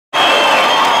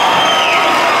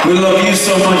We love you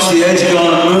so much, the Edge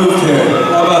gonna move here.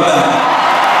 How about that?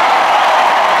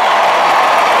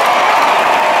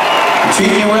 You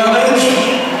treating you well, Edge?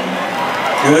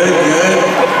 Good, good.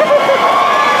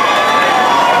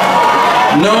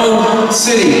 No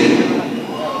city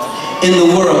in the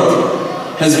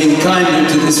world has been kinder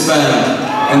to this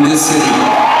band in this city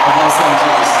of Los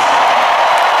Angeles.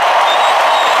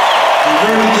 From the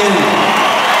very beginning,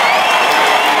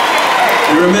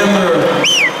 you remember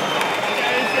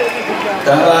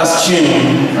that last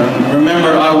tune,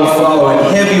 remember I Will Follow, in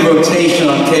heavy rotation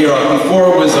on K-Rock,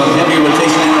 before it was on heavy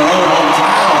rotation in our own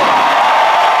hometown.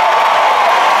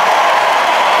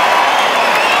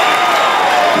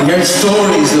 We heard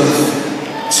stories of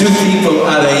two people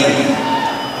at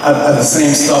the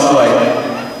same stoplight,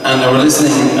 and they were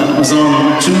listening, and it was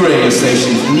on two radio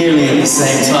stations nearly at the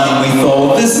same time. We thought,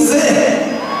 well, this is it!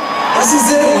 This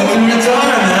is it, we can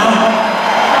retire now.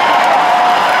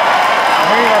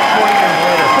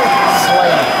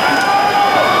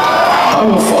 I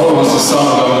Will Follow was a song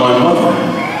about my mother.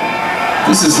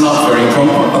 This is not very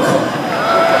punk rock.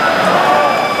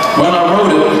 When I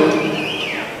wrote it,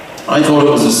 I thought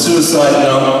it was a suicide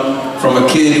note from a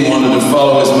kid who wanted to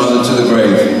follow his mother to the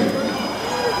grave.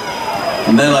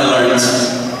 And then I learned,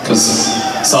 because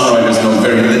songwriters know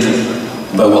very little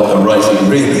about what they're writing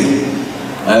really,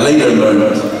 I later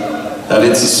learned that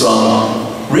it's a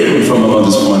song written from a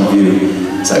mother's point of view.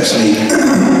 It's actually,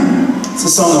 it's a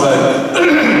song about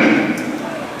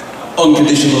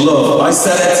unconditional love. I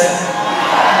said it.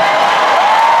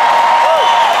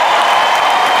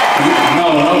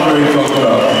 No, not very punk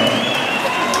rock.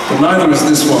 But neither is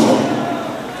this one.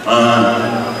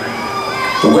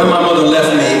 But when my mother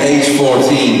left me age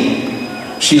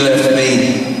 14, she left me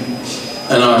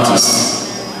an artist.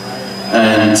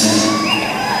 And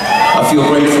I feel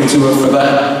grateful to her for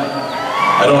that.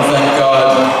 I don't thank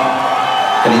God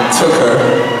that he took her,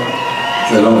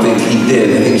 because I don't think he did.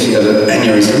 I think she had an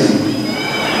aneurysm.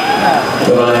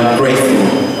 But I am grateful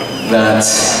that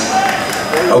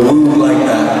a wound like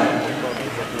that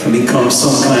can become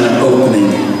some kind of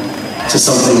opening to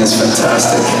something as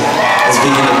fantastic as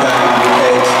being in a band with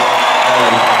Edge.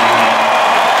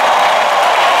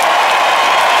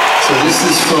 So this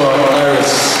is for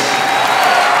Iris,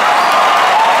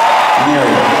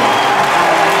 Mary.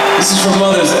 This is for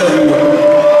mothers everywhere.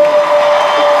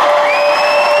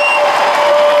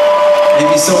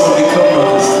 Maybe someone will become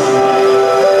mothers.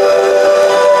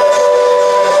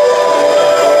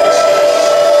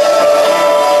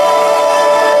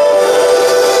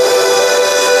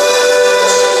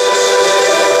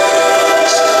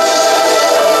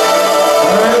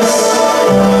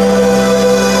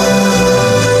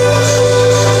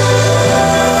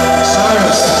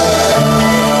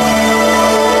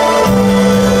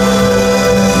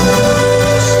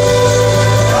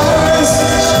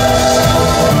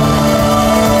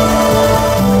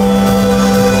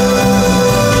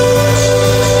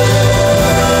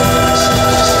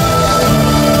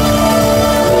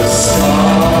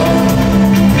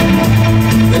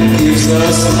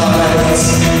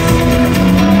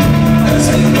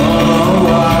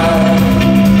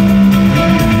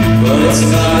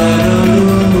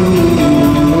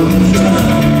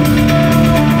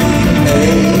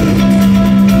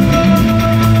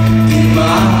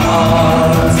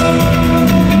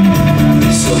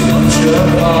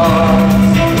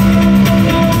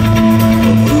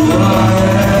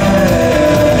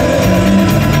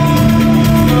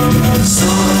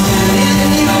 Something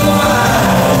in your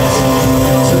eyes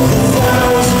took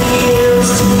 1,000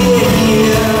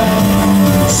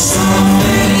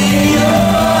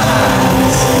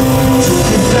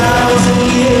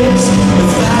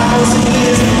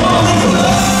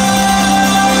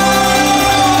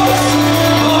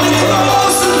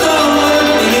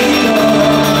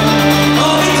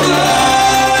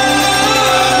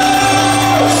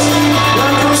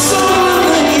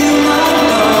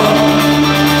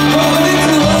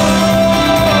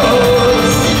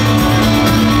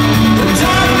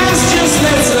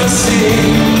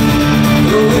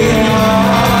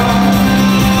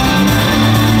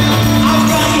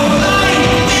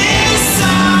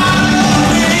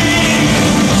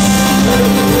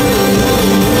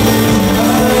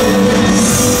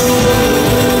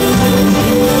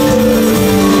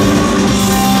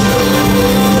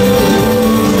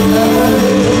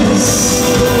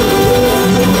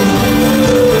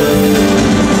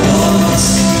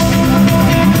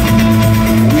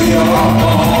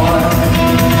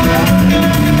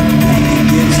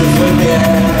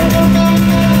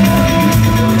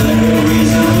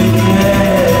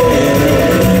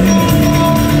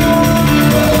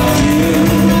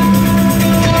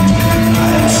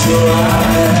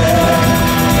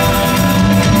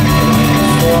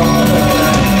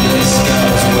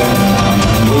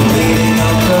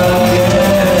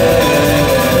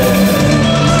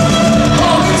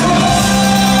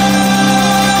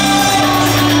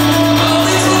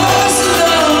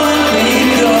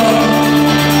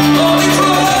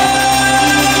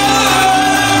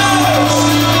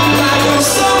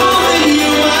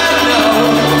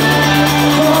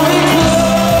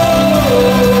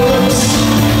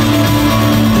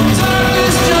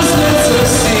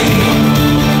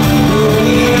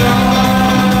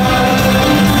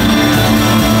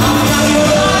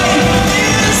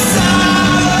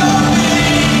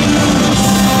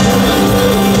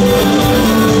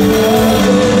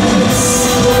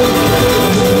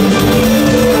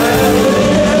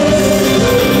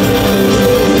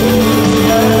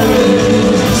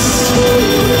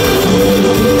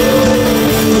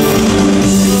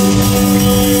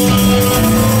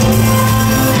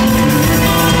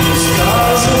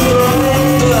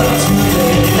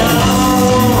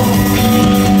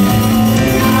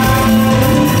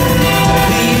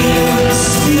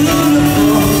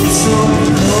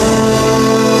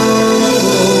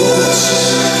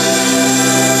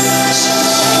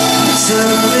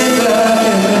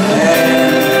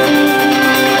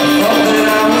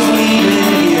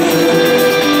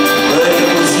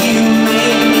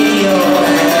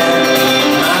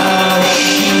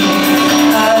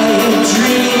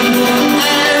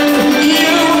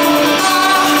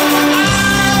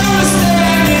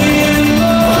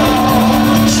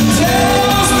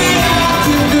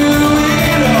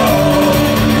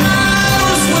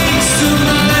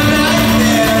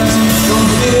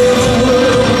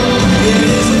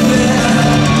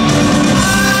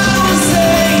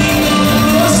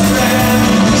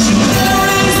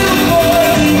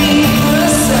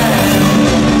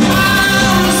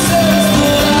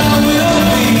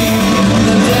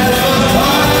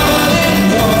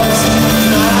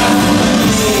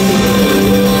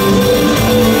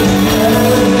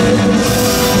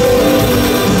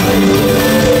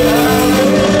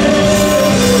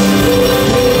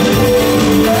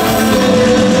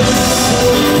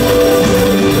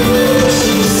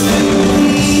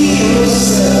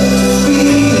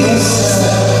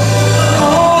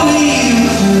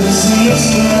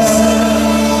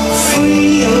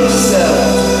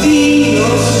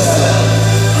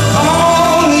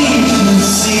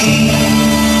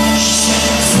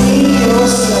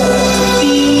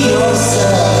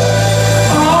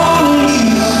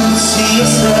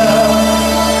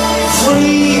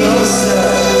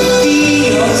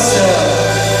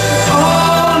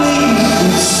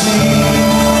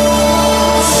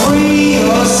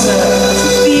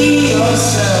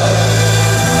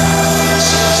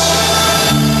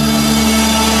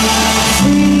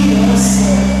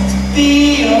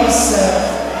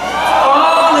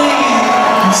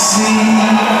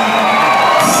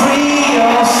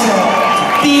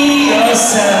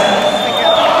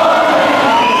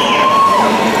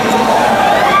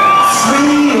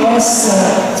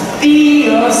 be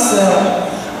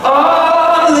yourself,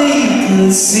 all you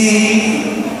can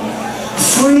see.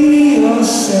 Free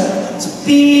yourself to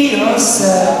be yourself.